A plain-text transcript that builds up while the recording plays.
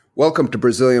Welcome to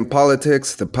Brazilian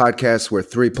Politics, the podcast where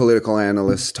three political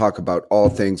analysts talk about all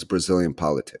things Brazilian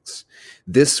politics.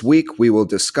 This week, we will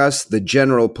discuss the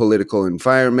general political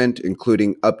environment,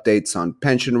 including updates on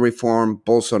pension reform,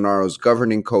 Bolsonaro's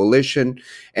governing coalition,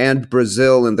 and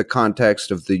Brazil in the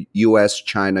context of the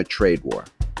U.S.-China trade war.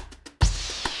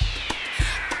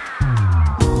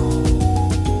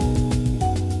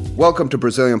 Welcome to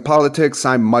Brazilian Politics.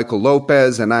 I'm Michael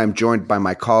Lopez, and I'm joined by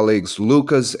my colleagues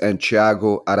Lucas and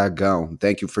Thiago Aragao.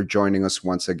 Thank you for joining us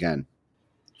once again.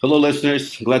 Hello,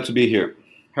 listeners. Glad to be here.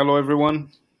 Hello,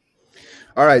 everyone.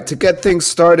 All right, to get things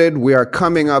started, we are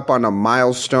coming up on a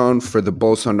milestone for the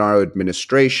Bolsonaro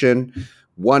administration,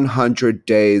 100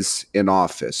 days in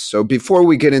office. So before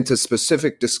we get into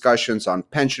specific discussions on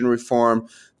pension reform,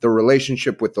 the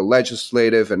relationship with the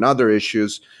legislative and other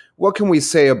issues, what can we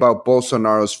say about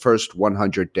Bolsonaro's first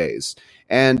 100 days?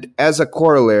 And as a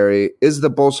corollary, is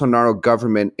the Bolsonaro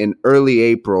government in early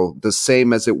April the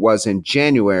same as it was in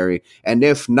January? And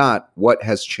if not, what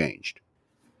has changed?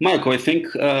 Michael, I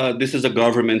think this is a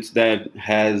government that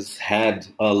has had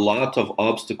a lot of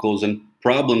obstacles and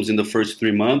problems in the first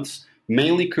 3 months,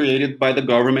 mainly created by the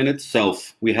government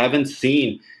itself. We haven't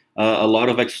seen a lot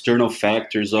of external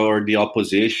factors or the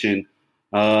opposition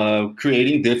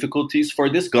creating difficulties for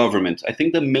this government. I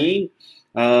think the main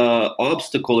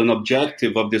obstacle and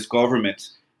objective of this government,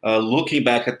 looking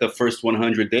back at the first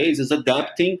 100 days, is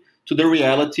adapting to the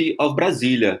reality of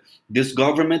Brasília. This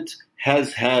government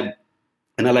has had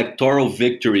an electoral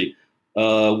victory,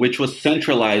 which was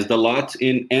centralized a lot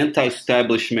in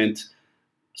anti-establishment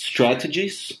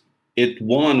strategies. It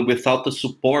won without the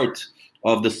support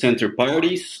of the center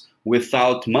parties,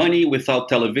 without money, without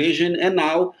television, and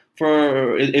now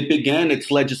it began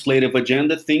its legislative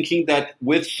agenda thinking that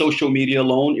with social media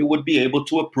alone, it would be able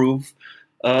to approve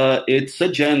its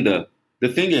agenda. The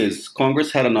thing is,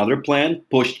 Congress had another plan,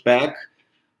 pushed back,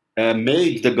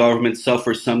 made the government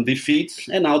suffer some defeats,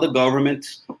 and now the government,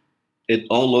 it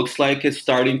all looks like, is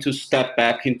starting to step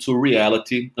back into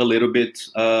reality a little bit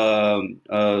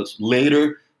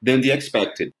later than the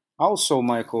expected. Also,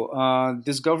 Michael,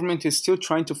 this government is still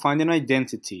trying to find an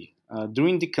identity.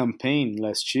 During the campaign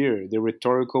last year, the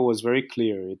rhetorical was very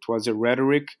clear. It was a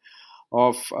rhetoric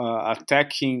of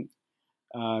attacking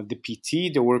the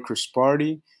PT, the Workers'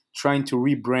 Party, trying to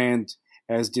rebrand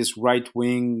as this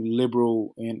right-wing,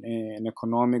 liberal in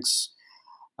economics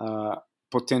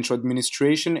potential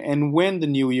administration. And when the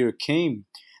new year came,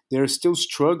 they're still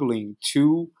struggling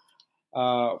to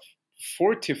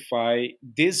fortify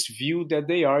this view that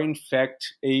they are, in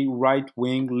fact, a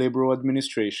right-wing liberal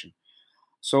administration.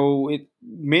 So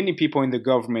many people in the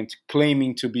government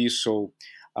claiming to be so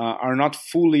are not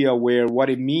fully aware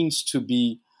what it means to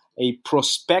be a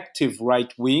prospective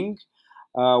right wing,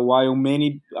 while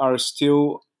many are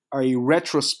still a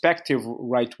retrospective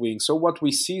right wing. So what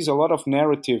we see is a lot of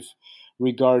narrative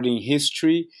regarding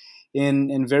history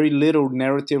and very little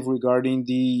narrative regarding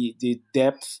the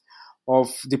depth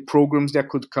of the programs that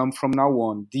could come from now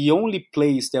on. The only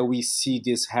place that we see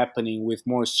this happening with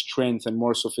more strength and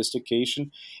more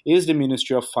sophistication is the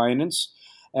Ministry of Finance,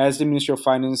 as the Ministry of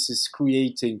Finance is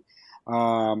creating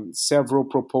several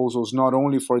proposals, not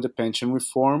only for the pension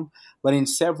reform, but in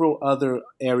several other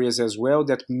areas as well,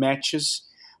 that matches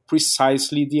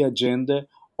precisely the agenda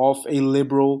of a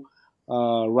liberal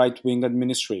right-wing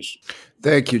administration.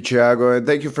 Thank you, Thiago, and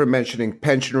thank you for mentioning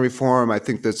pension reform. I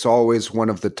think that's always one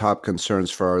of the top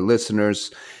concerns for our listeners.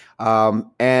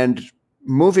 And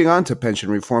moving on to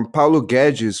pension reform, Paulo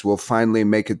Guedes will finally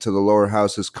make it to the lower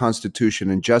house's Constitution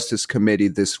and Justice Committee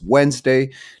this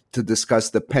Wednesday to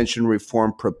discuss the pension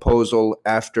reform proposal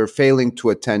after failing to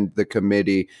attend the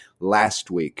committee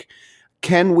last week.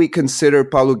 Can we consider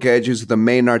Paulo Guedes the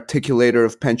main articulator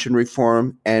of pension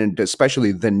reform, and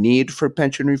especially the need for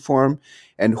pension reform?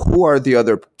 And who are the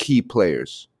other key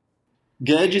players?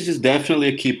 Guedes is definitely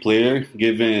a key player,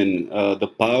 given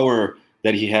the power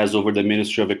that he has over the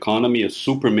Ministry of Economy, a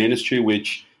super ministry,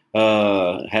 which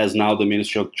has now the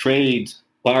Ministry of Trade,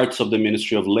 parts of the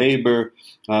Ministry of Labor,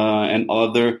 and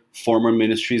other former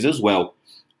ministries as well.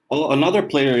 Another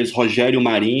player is Rogério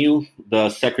Marinho, the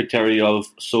Secretary of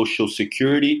Social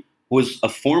Security, who is a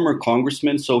former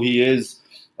congressman, so he is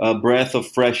a breath of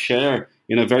fresh air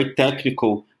in a very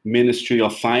technical Ministry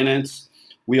of Finance.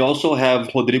 We also have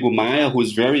Rodrigo Maia, who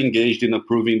is very engaged in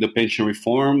approving the pension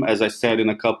reform. As I said in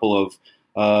a couple of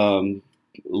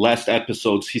last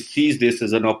episodes, he sees this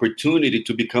as an opportunity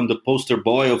to become the poster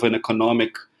boy of an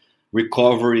economic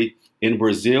recovery in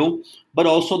Brazil. But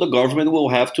also the government will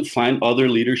have to find other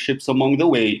leaderships along the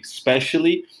way,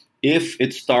 especially if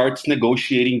it starts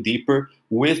negotiating deeper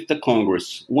with the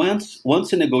Congress. Once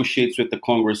it negotiates with the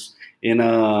Congress in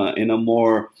a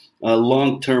more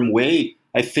long-term way,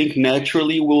 I think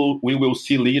naturally we will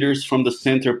see leaders from the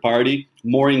center party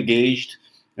more engaged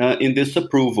in this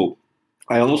approval.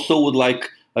 I also would like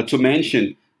to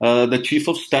mention the chief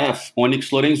of staff, Onyx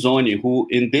Lorenzoni, who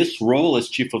in this role as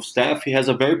chief of staff, he has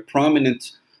a very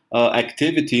prominent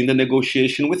activity in the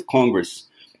negotiation with Congress.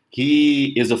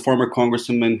 He is a former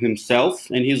congressman himself,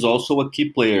 and he's also a key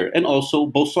player. And also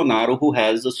Bolsonaro, who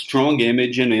has a strong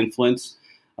image and influence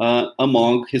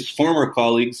among his former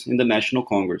colleagues in the National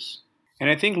Congress. And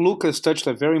I think Lucas touched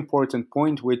a very important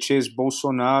point, which is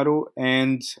Bolsonaro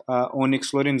and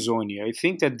Onyx Lorenzoni. I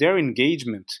think that their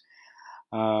engagement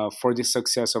for the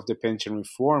success of the pension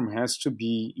reform has to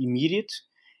be immediate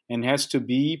and has to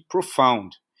be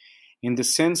profound, in the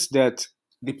sense that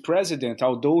the president,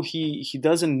 although he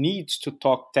doesn't need to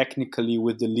talk technically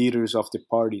with the leaders of the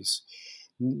parties,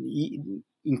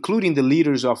 including the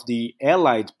leaders of the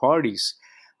allied parties,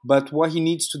 but what he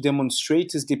needs to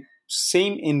demonstrate is the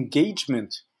same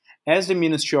engagement as the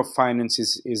Ministry of Finance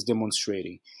is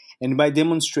demonstrating. And by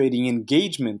demonstrating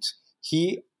engagement,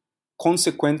 he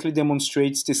consequently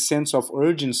demonstrates the sense of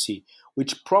urgency,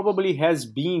 which probably has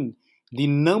been the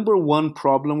number one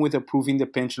problem with approving the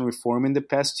pension reform in the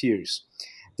past years.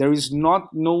 There is not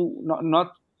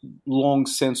long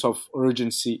sense of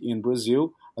urgency in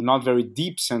Brazil, a not very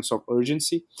deep sense of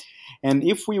urgency. And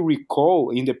if we recall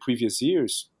in the previous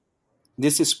years,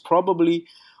 this is probably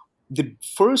the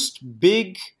first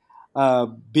big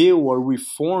bill or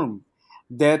reform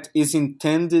that is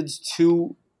intended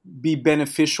to be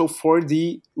beneficial for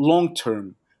the long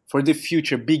term, for the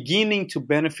future, beginning to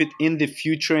benefit in the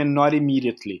future and not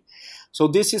immediately. So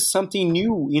this is something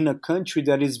new in a country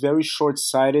that is very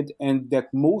short-sighted, and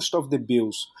that most of the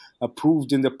bills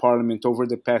approved in the parliament over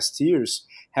the past years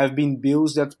have been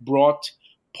bills that brought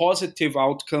positive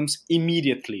outcomes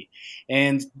immediately.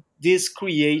 And this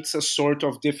creates a sort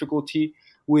of difficulty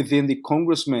within the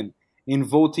congressmen in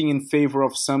voting in favor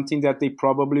of something that they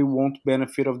probably won't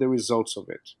benefit of the results of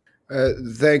it.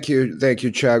 Thank you,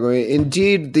 Thiago.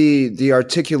 Indeed, the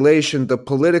articulation, the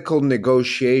political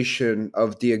negotiation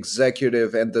of the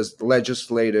executive and the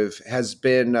legislative has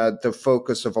been the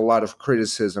focus of a lot of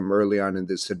criticism early on in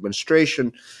this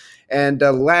administration. And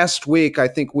last week, I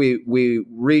think we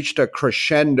reached a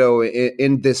crescendo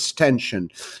in this tension.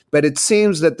 But it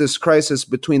seems that this crisis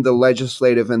between the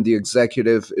legislative and the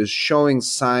executive is showing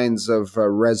signs of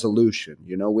resolution.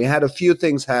 You know, we had a few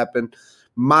things happen.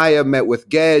 Maia met with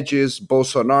Guedes.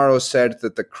 Bolsonaro said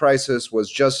that the crisis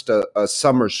was just a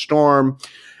summer storm.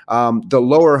 The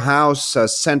lower house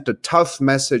sent a tough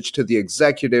message to the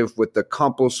executive with the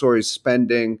compulsory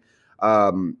spending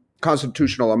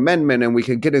constitutional amendment, and we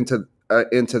can get into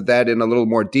that in a little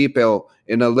more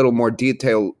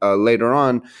detail later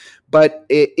on. But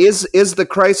is the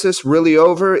crisis really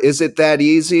over? Is it that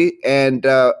easy? And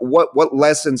what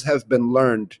lessons have been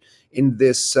learned in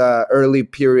this early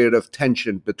period of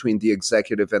tension between the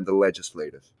executive and the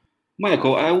legislative?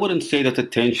 Michael, I wouldn't say that the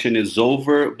tension is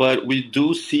over, but we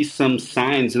do see some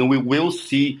signs, and we will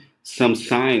see some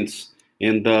signs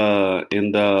in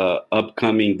the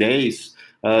upcoming days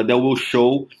that will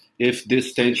show if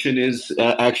this tension is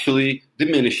actually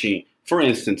diminishing. For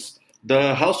instance,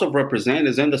 the House of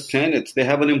Representatives and the Senate, they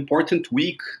have an important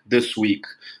week this week.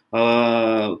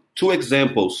 Two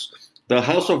examples. The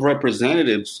House of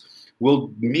Representatives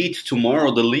will meet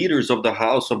tomorrow. The leaders of the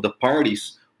House of the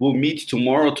parties will meet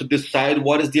tomorrow to decide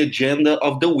what is the agenda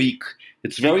of the week.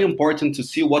 It's very important to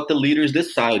see what the leaders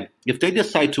decide. If they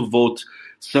decide to vote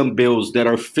some bills that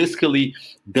are fiscally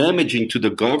damaging to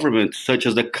the government, such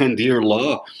as the Candir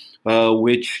law,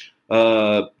 which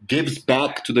gives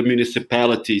back to the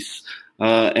municipalities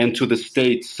and to the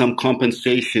states some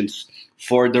compensations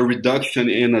for the reduction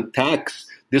in a tax,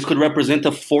 this could represent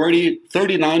a 40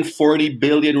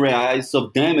 billion reais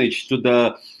of damage to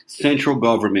the central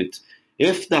government.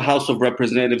 If the House of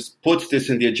Representatives puts this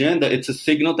in the agenda, it's a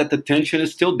signal that the tension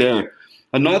is still there.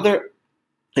 Another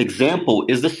example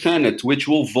is the Senate, which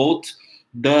will vote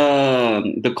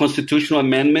the constitutional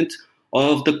amendment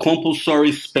of the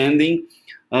compulsory spending,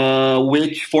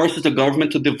 which forces the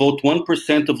government to devote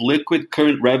 1% of liquid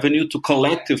current revenue to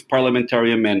collective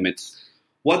parliamentary amendments.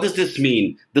 What does this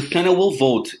mean? The Senate will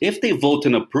vote. If they vote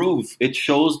and approve, it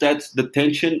shows that the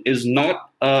tension is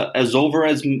not as over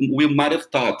as we might have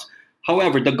thought.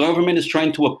 However, the government is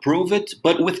trying to approve it,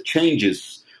 but with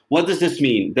changes. What does this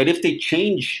mean? That if they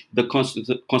change the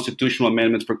constitutional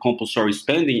amendment for compulsory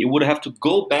spending, it would have to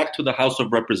go back to the House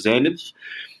of Representatives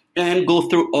and go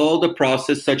through all the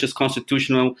process, such as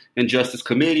Constitutional and Justice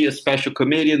Committee, a special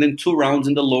committee, and then 2 rounds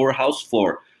in the lower house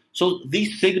floor. So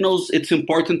these signals, it's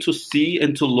important to see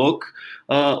and to look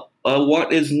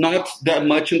what is not that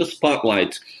much in the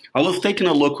spotlight. I was taking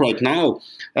a look right now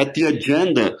at the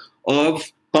agenda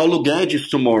of Paulo Guedes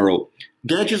tomorrow.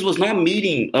 Guedes was not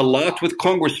meeting a lot with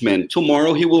congressmen.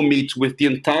 Tomorrow he will meet with the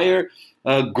entire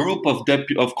group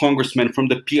of congressmen from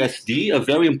the PSD, a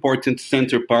very important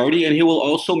center party, and he will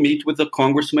also meet with the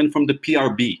congressman from the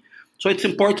PRB. So it's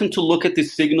important to look at the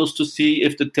signals to see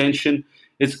if the tension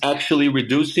is actually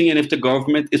reducing and if the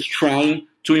government is trying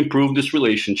to improve this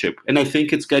relationship. And I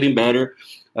think it's getting better,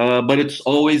 but it's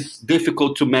always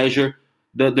difficult to measure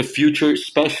the future,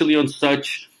 especially on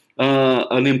such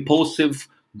an impulsive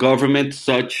government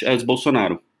such as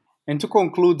Bolsonaro. And to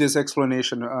conclude this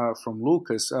explanation from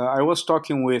Lucas, I was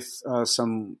talking with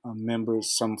some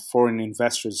members, some foreign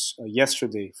investors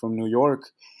yesterday from New York,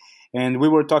 and we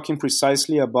were talking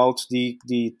precisely about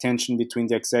the tension between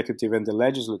the executive and the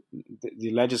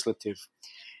legislative.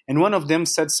 And one of them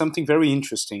said something very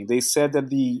interesting. They said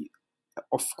that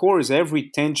of course, every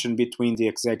tension between the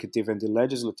executive and the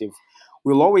legislative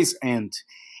will always end,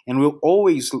 and will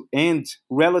always end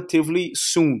relatively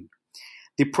soon.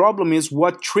 The problem is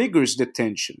what triggers the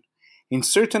tension. In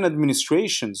certain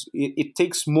administrations, it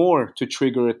takes more to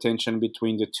trigger a tension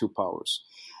between the two powers.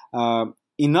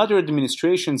 In other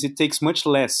administrations, it takes much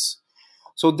less.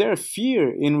 So their fear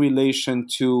in relation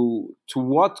to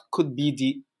what could be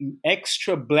the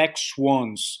extra black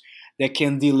swans that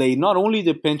can delay not only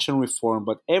the pension reform,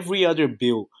 but every other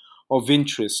bill of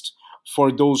interest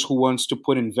for those who wants to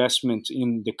put investment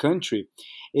in the country,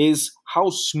 is how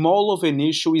small of an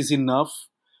issue is enough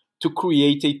to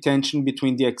create a tension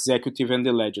between the executive and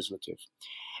the legislative.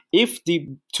 If the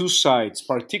two sides,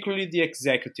 particularly the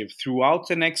executive, throughout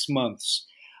the next months,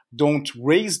 don't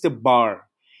raise the bar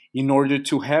in order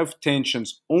to have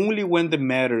tensions only when the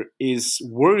matter is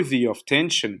worthy of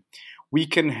tension, we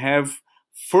can have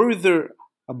further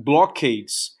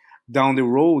blockades down the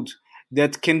road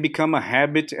that can become a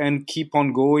habit and keep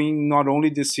on going not only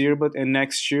this year but and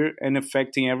next year, and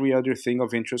affecting every other thing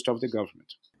of interest of the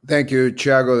government. Thank you,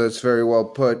 Thiago. That's very well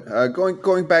put.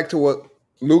 Going back to what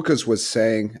Lucas was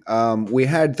saying, we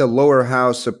had the lower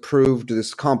house approved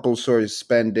this compulsory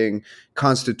spending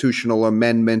constitutional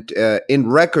amendment in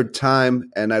record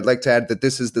time. And I'd like to add that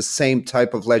this is the same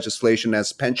type of legislation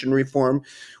as pension reform,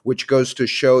 which goes to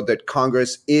show that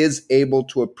Congress is able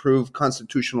to approve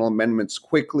constitutional amendments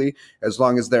quickly as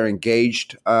long as they're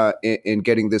engaged in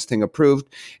getting this thing approved.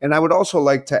 And I would also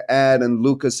like to add in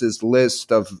Lucas's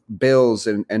list of bills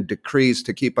and decrees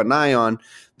to keep an eye on,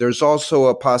 there's also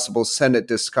a possible Senate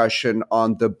discussion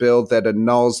on the bill that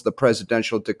annuls the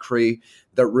presidential decree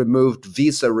that removed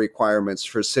visa requirements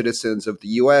for citizens of the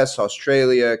U.S.,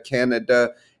 Australia,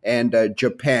 Canada, and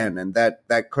Japan. And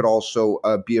that could also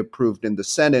be approved in the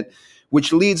Senate,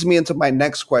 which leads me into my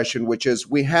next question, which is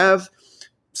we have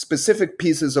specific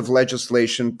pieces of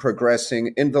legislation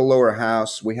progressing in the lower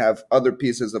house. We have other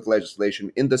pieces of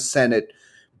legislation in the Senate.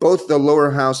 Both the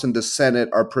lower house and the Senate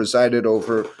are presided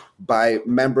over by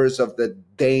members of the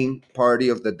DEM party,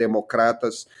 of the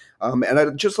Democratas. And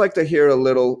I'd just like to hear a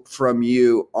little from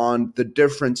you on the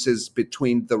differences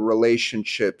between the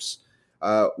relationships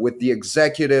with the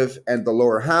executive and the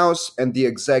lower house and the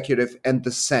executive and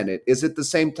the Senate. Is it the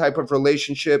same type of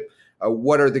relationship?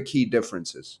 What are the key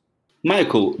differences?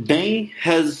 Michael, DEM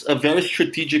has a very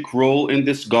strategic role in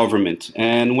this government.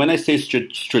 And when I say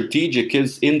strategic,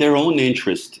 it's in their own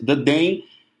interest. The DEM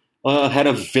had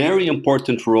a very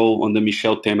important role on the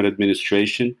Michel Temer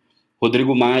administration.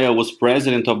 Rodrigo Maia was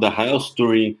president of the House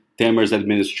during Temer's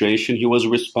administration. He was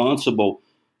responsible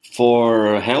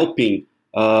for helping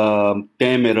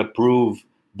Temer approve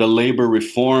the labor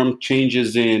reform,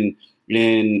 changes in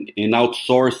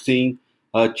outsourcing,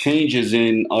 changes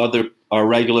in other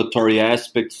regulatory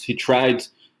aspects. He tried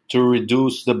to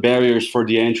reduce the barriers for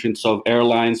the entrance of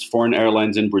airlines, foreign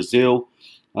airlines in Brazil.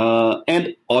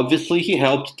 And obviously he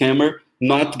helped Temer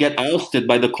not get ousted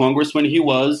by the Congress when he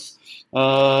was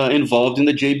involved in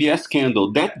the JBS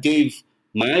scandal. That gave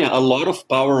Maia a lot of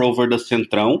power over the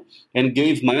Centrão and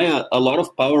gave Maia a lot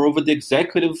of power over the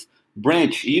executive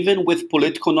branch, even with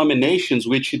political nominations,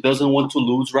 which he doesn't want to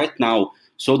lose right now.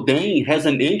 So DEM has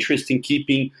an interest in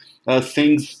keeping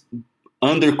things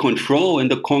under control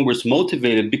and the Congress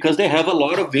motivated because they have a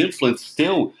lot of influence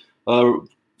still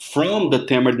from the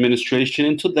Temer administration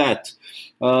into that.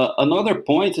 Another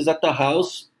point is that the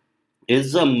House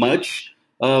is a much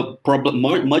more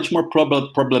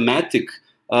problematic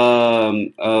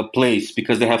place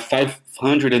because they have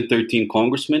 513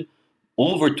 congressmen.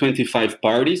 over 25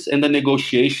 parties, and the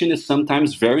negotiation is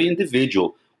sometimes very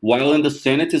individual, while in the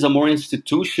Senate is a more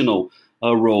institutional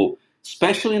role,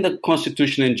 especially in the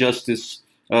Constitution and Justice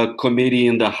Committee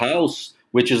in the House,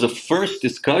 which is a first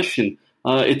discussion.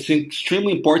 It's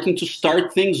extremely important to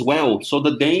start things well. So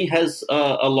the Dane has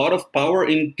a lot of power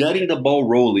in getting the ball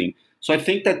rolling. So I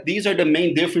think that these are the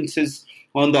main differences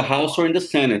on the House or in the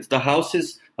Senate. The House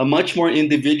is a much more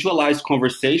individualized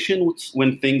conversation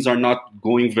when things are not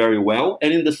going very well.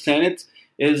 And in the Senate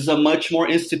is a much more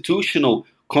institutional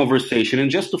conversation. And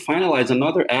just to finalize,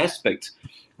 another aspect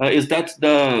is that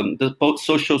the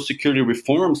Social Security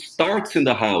reform starts in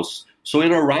the House. So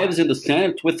it arrives in the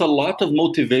Senate with a lot of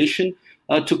motivation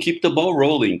to keep the ball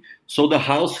rolling. So the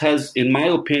House has, in my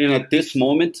opinion, at this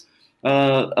moment,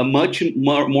 a much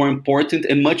more important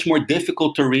and much more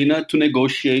difficult arena to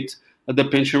negotiate the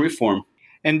pension reform.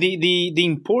 And the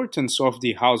importance of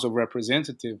the House of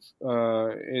Representatives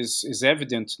is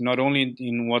evident not only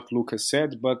in what Lucas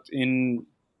said, but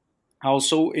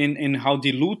also in how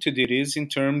diluted it is in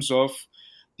terms of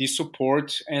the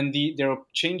support and their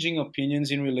changing opinions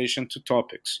in relation to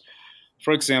topics.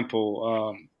 For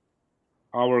example,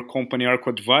 our company,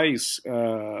 Arco Advice,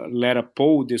 led a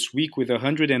poll this week with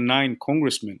 109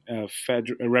 congressmen,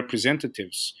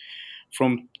 representatives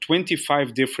from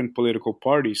 25 different political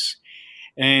parties.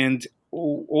 And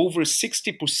over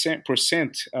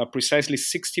 60%, precisely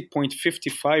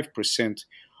 60.55%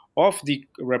 of the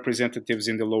representatives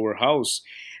in the lower house,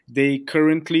 they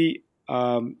currently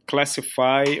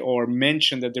classify or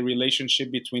mention that the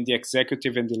relationship between the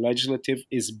executive and the legislative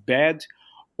is bad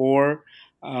or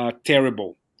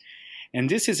terrible. And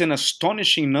this is an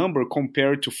astonishing number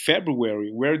compared to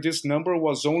February, where this number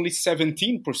was only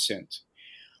 17%.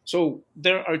 So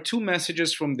there are two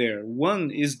messages from there.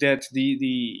 One is that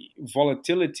the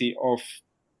volatility of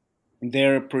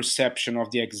their perception of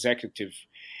the executive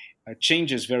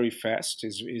changes very fast,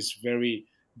 is very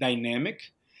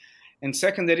dynamic. And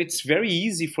second, that it's very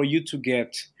easy for you to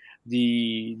get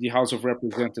the House of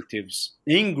Representatives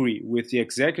angry with the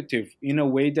executive in a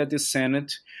way that the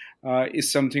Senate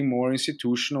is something more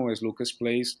institutional, as Lucas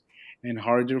placed, and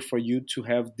harder for you to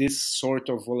have this sort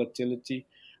of volatility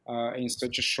in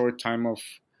such a short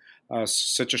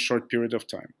period of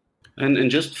time.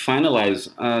 And just to finalize,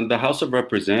 the House of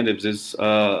Representatives is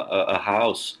a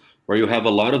house where you have a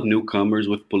lot of newcomers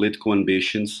with political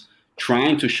ambitions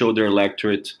trying to show their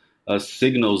electorate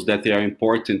signals that they are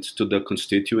important to the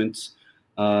constituents.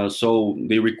 So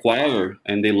they require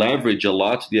and they leverage a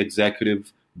lot the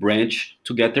executive branch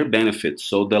to get their benefits.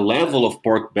 So the level of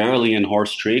pork barreling and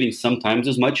horse trading sometimes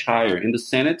is much higher. In the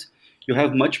Senate, you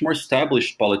have much more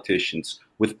established politicians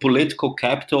with political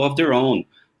capital of their own.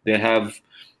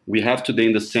 We have today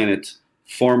in the Senate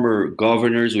former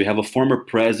governors, we have a former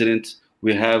president,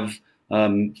 we have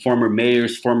former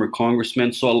mayors, former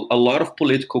congressmen, so a lot of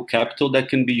political capital that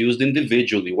can be used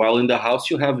individually. While in the House,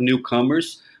 you have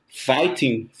newcomers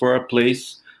fighting for a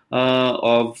place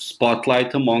of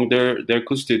spotlight among their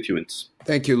constituents.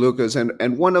 Thank you, Lucas.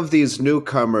 And one of these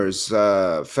newcomers,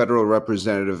 Federal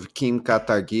Representative Kim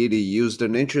Kataguiri, used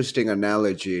an interesting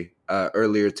analogy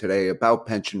earlier today about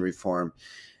pension reform,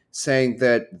 saying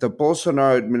that the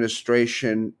Bolsonaro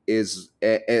administration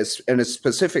and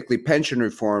specifically pension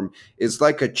reform, is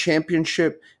like a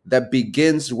championship that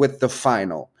begins with the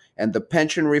final. And the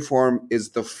pension reform is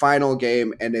the final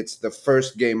game, and it's the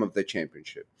first game of the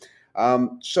championship.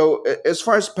 So as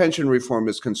far as pension reform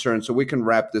is concerned, so we can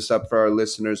wrap this up for our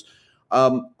listeners,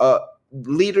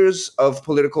 leaders of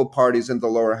political parties in the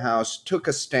lower house took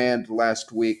a stand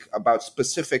last week about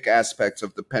specific aspects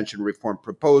of the pension reform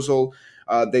proposal.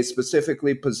 They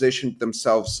specifically positioned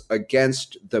themselves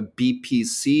against the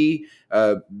BPC,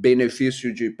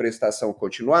 Benefício de Prestação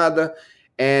Continuada,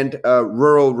 and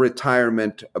rural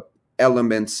retirement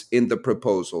elements in the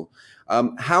proposal.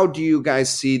 How do you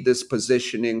guys see this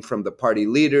positioning from the party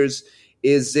leaders?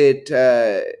 Does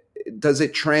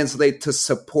it translate to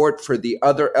support for the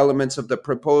other elements of the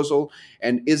proposal?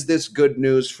 And is this good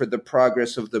news for the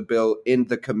progress of the bill in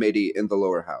the committee in the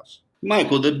lower house?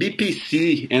 Michael, the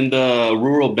BPC and the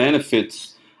rural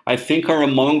benefits, I think, are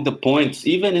among the points,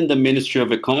 even in the Ministry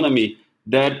of Economy,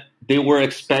 that they were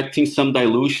expecting some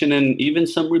dilution and even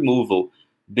some removal.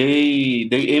 They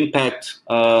impact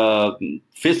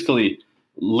fiscally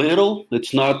little.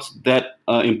 It's not that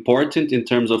important in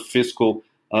terms of fiscal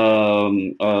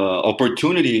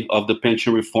opportunity of the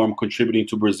pension reform contributing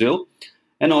to Brazil.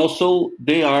 And also,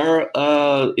 they are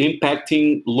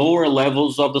impacting lower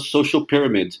levels of the social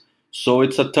pyramid. So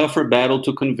it's a tougher battle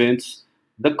to convince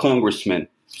the congressmen.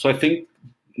 So I think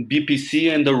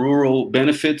BPC and the rural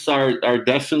benefits are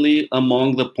definitely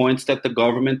among the points that the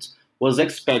government was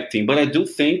expecting. But I do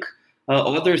think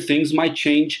other things might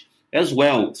change as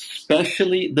well,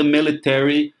 especially the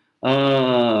military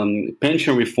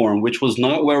pension reform, which was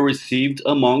not well received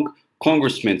among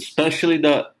congressmen, especially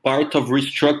the part of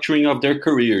restructuring of their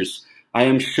careers. I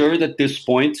am sure that this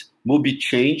point will be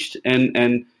changed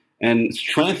and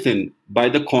strengthened by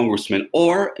the congressmen.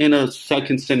 Or in a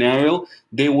second scenario,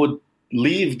 they would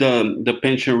leave the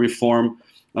pension reform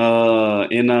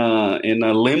in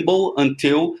a limbo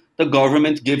until the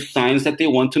government gives signs that they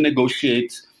want to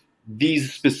negotiate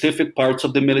these specific parts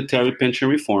of the military pension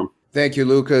reform. Thank you,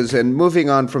 Lucas. And moving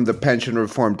on from the pension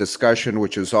reform discussion,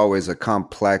 which is always a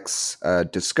complex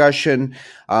discussion,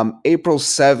 April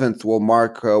 7th will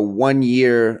mark 1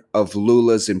 year of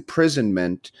Lula's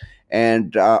imprisonment.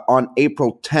 And on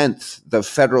April 10th, the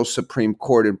federal Supreme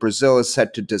Court in Brazil is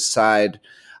set to decide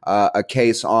a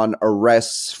case on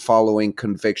arrests following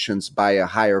convictions by a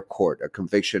higher court, a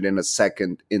conviction in a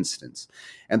second instance.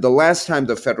 And the last time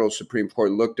the federal Supreme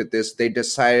Court looked at this, they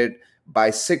decided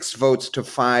by 6 votes to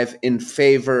 5 in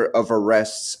favor of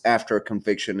arrests after a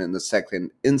conviction in the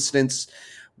second instance.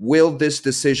 Will this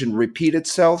decision repeat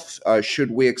itself?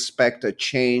 Should we expect a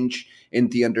change in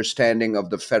the understanding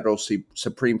of the federal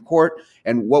Supreme Court?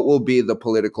 And what will be the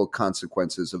political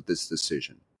consequences of this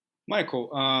decision? Michael,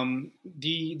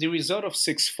 the result of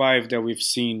 6-5 that we've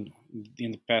seen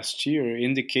in the past year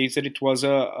indicates that it was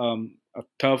a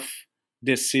tough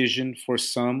decision for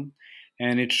some,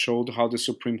 and it showed how the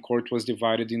Supreme Court was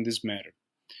divided in this matter.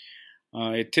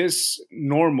 It is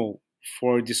normal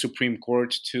for the Supreme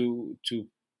Court to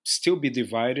still be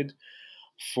divided,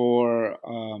 for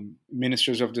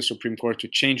ministers of the Supreme Court to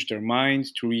change their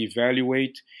minds, to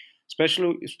reevaluate,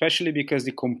 especially because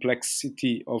the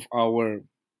complexity of our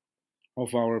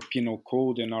penal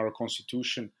code and our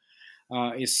constitution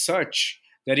is such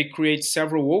that it creates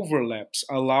several overlaps,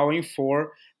 allowing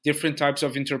for different types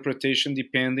of interpretation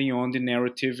depending on the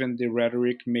narrative and the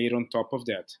rhetoric made on top of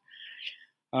that.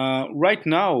 Right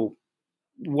now,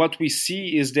 what we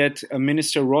see is that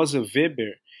Minister Rosa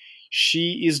Weber,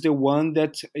 she is the one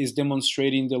that is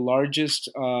demonstrating the largest,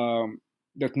 the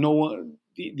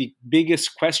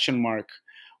biggest question mark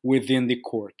within the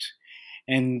court.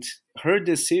 And her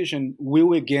decision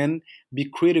will again be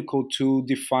critical to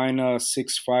define a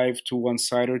 6-5 to one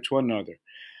side or to another.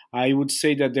 I would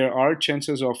say that there are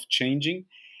chances of changing,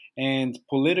 and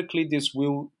politically this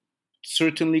will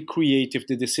certainly create, if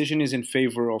the decision is in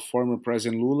favor of former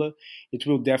President Lula, it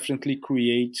will definitely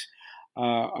create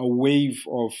a wave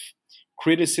of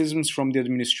criticisms from the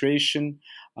administration,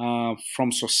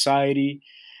 from society,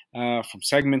 from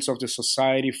segments of the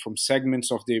society, from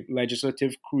segments of the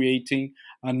legislative, creating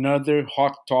another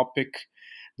hot topic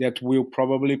that will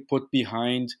probably put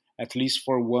behind, at least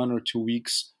for 1 or 2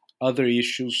 weeks, other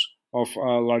issues of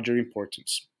larger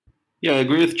importance. Yeah, I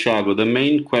agree with Thiago. The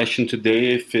main question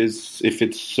today if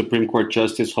it's Supreme Court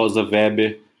Justice Rosa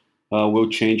Weber will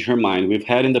change her mind. We've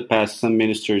had in the past some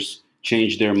ministers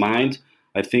change their mind.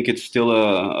 I think it's still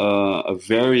a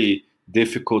very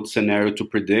difficult scenario to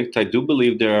predict. I do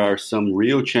believe there are some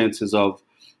real chances of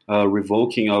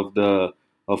revoking of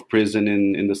prison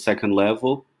in the second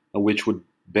level, which would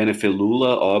benefit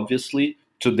Lula, obviously.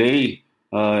 Today,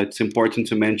 it's important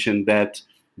to mention that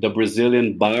the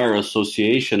Brazilian Bar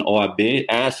Association, OAB,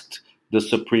 asked the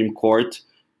Supreme Court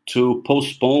to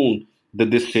postpone the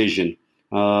decision.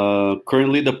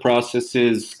 Currently, the process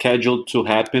is scheduled to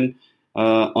happen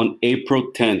on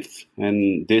April 10th,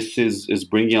 and this is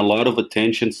bringing a lot of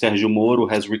attention. Sergio Moro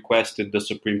has requested the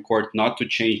Supreme Court not to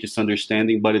change this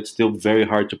understanding, but it's still very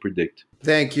hard to predict.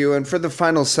 Thank you. And for the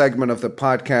final segment of the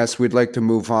podcast, we'd like to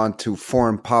move on to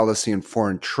foreign policy and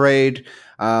foreign trade.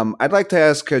 I'd like to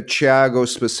ask Thiago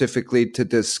specifically to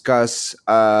discuss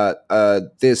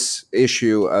this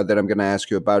issue that I'm going to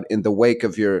ask you about in the wake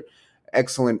of your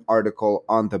excellent article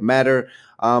on the matter.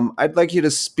 I'd like you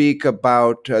to speak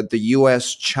about the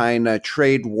U.S.-China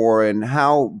trade war and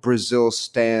how Brazil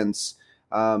stands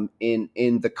in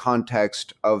the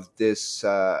context of this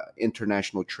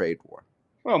international trade war.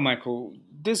 Well, Michael,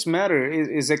 this matter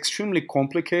is extremely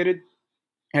complicated,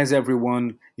 as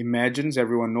everyone imagines,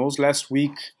 everyone knows. Last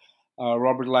week,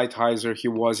 Robert Lighthizer, he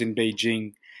was in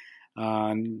Beijing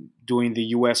doing the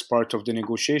U.S. part of the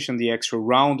negotiation, the extra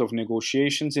round of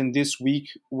negotiations. And this week,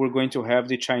 we're going to have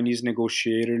the Chinese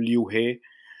negotiator Liu He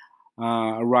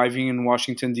arriving in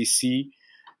Washington, D.C.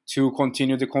 to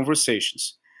continue the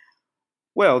conversations.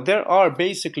 Well, there are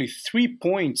basically 3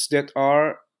 points that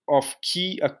are of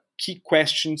key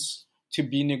questions to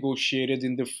be negotiated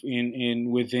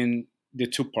within the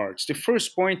two parts. The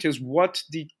first point is what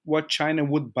China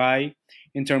would buy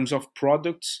in terms of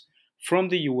products from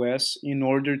the US in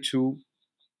order to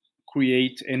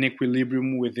create an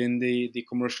equilibrium within the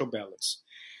commercial balance.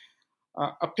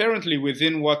 Apparently,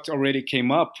 within what already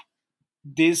came up,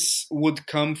 this would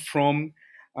come from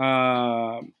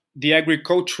the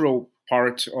agricultural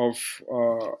part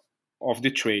of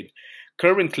the trade.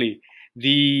 Currently,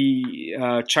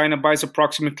 the China buys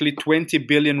approximately 20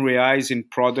 billion reais in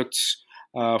products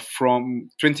from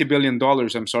 $20 billion,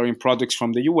 I'm sorry, in products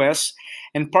from the US.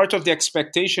 And part of the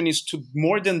expectation is to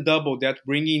more than double that,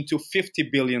 bringing to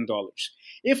 $50 billion.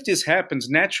 If this happens,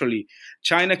 naturally,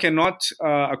 China cannot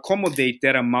accommodate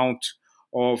that amount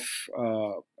of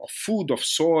food, of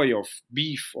soy, of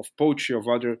beef, of poultry, of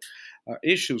other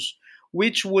issues,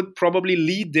 which would probably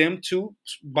lead them to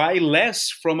buy less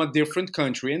from a different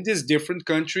country. And this different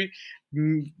country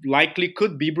likely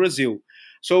could be Brazil.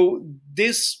 So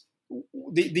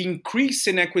the increase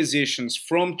in acquisitions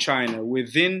from China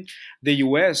within the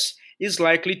US is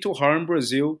likely to harm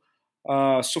Brazil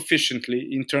sufficiently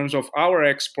in terms of our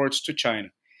exports to China.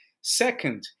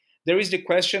 Second, there is the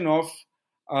question of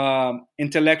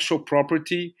intellectual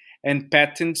property and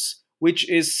patents, which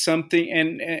is something,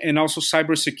 and also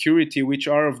cybersecurity, which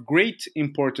are of great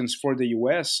importance for the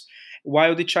US,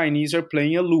 while the Chinese are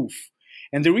playing aloof.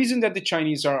 And the reason that the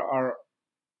Chinese are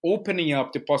opening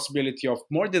up the possibility of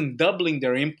more than doubling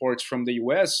their imports from the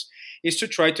US is to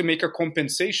try to make a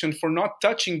compensation for not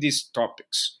touching these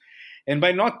topics. And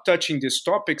by not touching these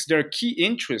topics, their key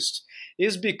interest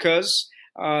is because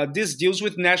this deals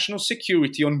with national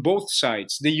security on both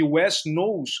sides. The US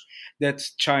knows that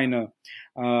China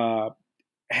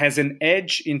has an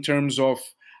edge in terms of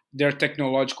their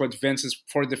technological advances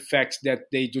for the fact that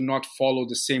they do not follow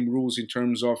the same rules in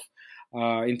terms of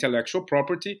intellectual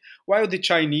property, while the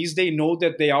Chinese, they know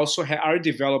that they also are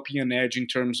developing an edge in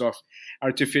terms of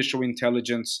artificial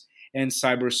intelligence and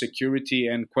cybersecurity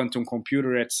and quantum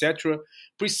computer, etc.,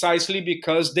 precisely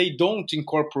because they don't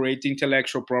incorporate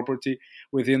intellectual property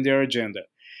within their agenda.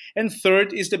 And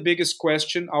third is the biggest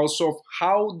question also of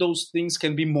how those things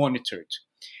can be monitored,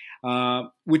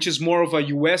 which is more of a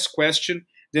US question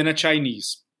than a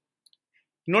Chinese.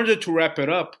 In order to wrap it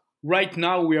up, right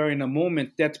now we are in a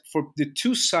moment that for the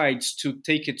two sides to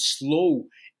take it slow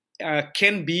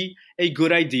can be a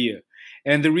good idea.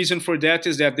 And the reason for that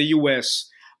is that the US,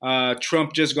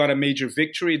 Trump just got a major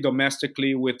victory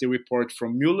domestically with the report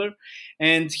from Mueller,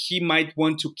 and he might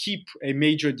want to keep a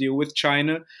major deal with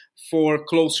China for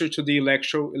closer to the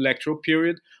electoral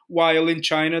period, while in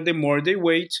China, the more they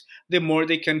wait, the more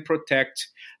they can protect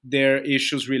their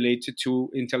issues related to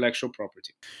intellectual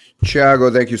property.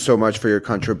 Thiago, thank you so much for your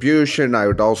contribution. I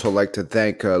would also like to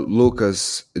thank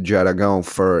Lucas de Aragao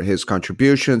for his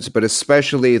contributions, but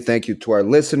especially thank you to our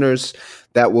listeners.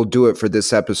 That will do it for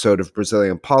this episode of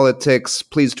Brazilian Politics.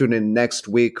 Please tune in next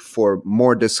week for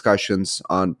more discussions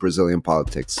on Brazilian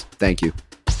politics. Thank you.